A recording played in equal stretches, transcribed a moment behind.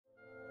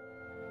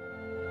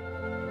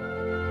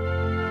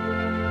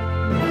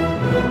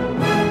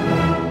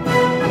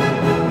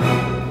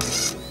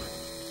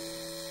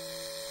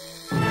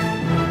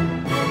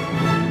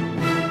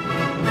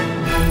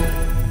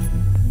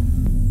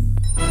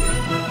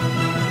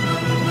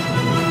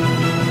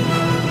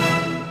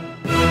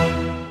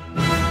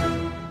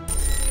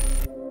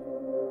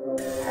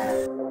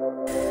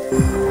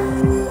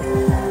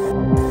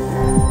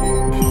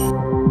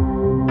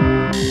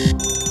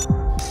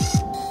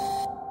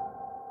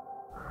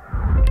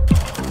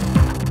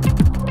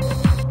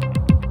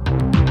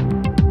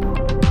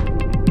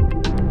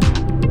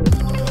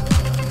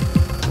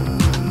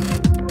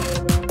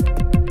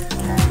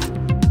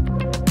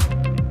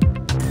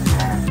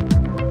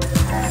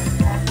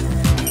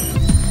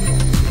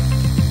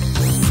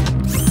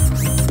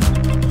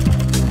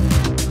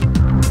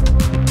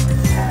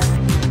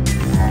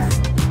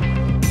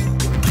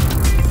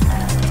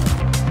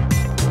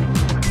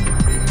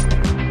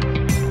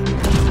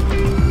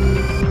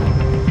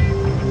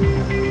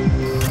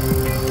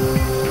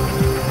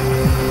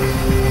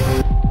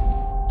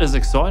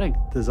exciting.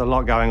 There's a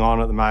lot going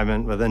on at the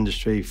moment with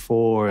Industry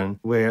 4 and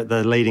we're at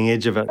the leading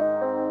edge of it.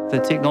 The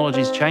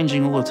technology is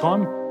changing all the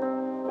time.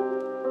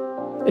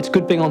 It's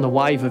good being on the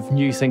wave of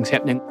new things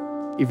happening.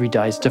 Every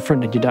day is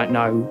different and you don't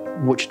know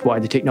which way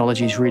the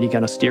technology is really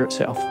going to steer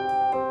itself.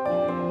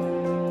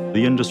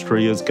 The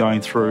industry is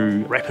going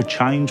through rapid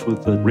change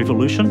with the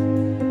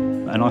revolution,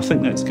 and I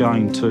think that's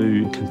going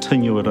to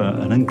continue at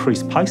an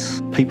increased pace.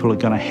 People are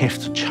going to have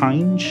to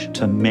change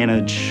to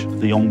manage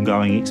the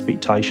ongoing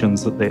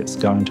expectations that that's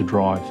going to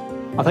drive.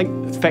 I think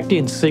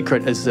Facteon's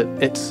secret is that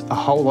it's a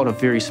whole lot of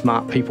very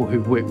smart people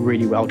who work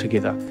really well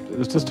together.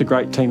 It's just a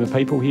great team of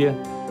people here.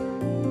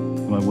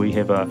 We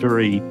have a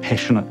very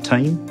passionate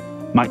team,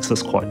 makes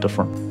us quite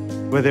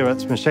different. Whether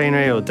it's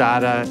machinery or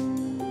data,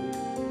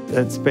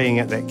 it's being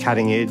at that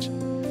cutting edge,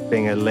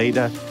 being a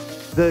leader.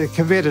 The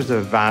competitive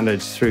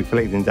advantage through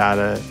collecting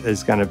data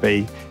is going to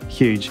be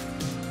huge.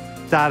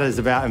 Data is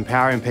about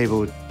empowering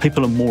people.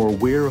 People are more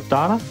aware of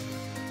data.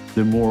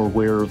 They're more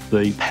aware of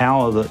the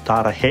power that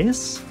data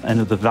has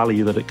and of the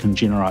value that it can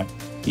generate.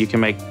 You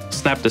can make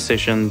snap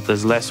decisions,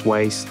 there's less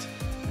waste,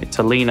 it's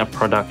a leaner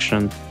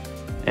production,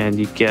 and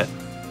you get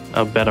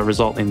a better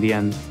result in the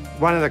end.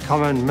 One of the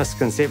common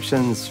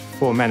misconceptions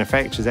for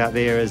manufacturers out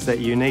there is that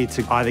you need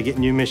to either get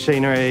new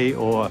machinery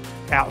or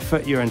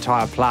outfit your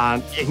entire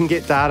plant. You can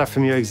get data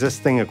from your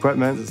existing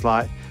equipment. It's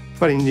like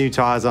putting new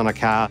tyres on a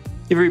car.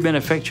 Every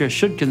manufacturer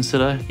should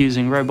consider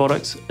using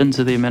robotics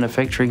into their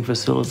manufacturing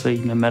facility,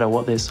 no matter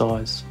what their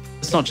size.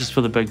 It's not just for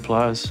the big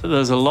players.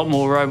 There's a lot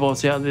more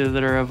robots out there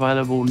that are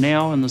available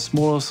now in the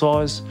smaller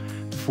size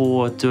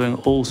for doing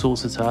all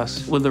sorts of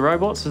tasks. With the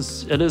robots,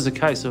 it is a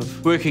case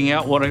of working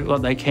out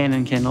what they can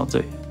and cannot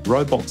do.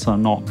 Robots are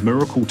not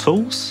miracle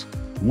tools.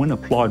 When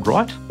applied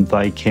right,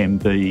 they can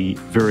be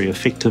very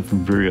effective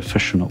and very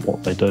efficient at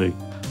what they do.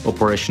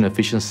 Operation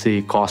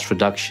efficiency, cost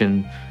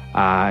reduction,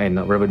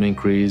 and revenue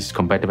increase,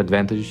 competitive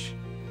advantage.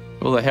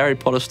 Well, the Harry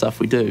Potter stuff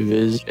we do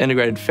is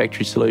integrated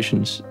factory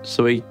solutions.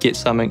 So we get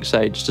something,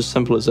 say, just as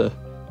simple as a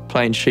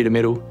plain sheet of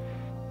metal,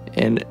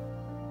 and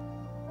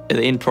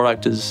the end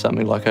product is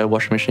something like a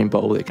washing machine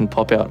bowl that can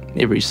pop out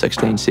every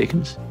 16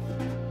 seconds.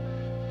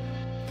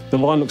 The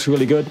line looks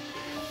really good.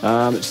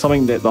 It's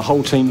something that the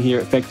whole team here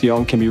at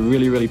Facteon can be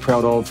really, really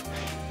proud of.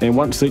 And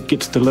once it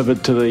gets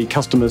delivered to the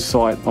customer's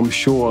site, I'm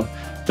sure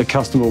the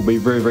customer will be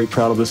very, very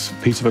proud of this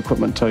piece of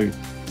equipment too.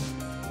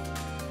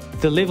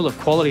 The level of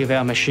quality of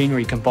our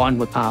machinery combined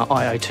with our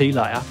IoT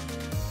layer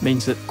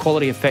means that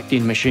quality of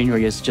Facteon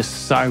machinery is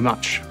just so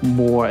much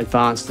more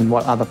advanced than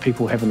what other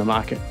people have in the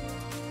market.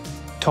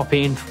 Top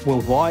end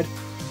worldwide,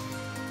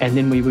 and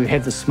then we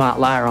have the smart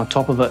layer on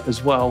top of it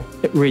as well.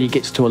 It really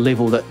gets to a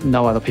level that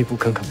no other people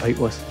can compete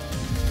with.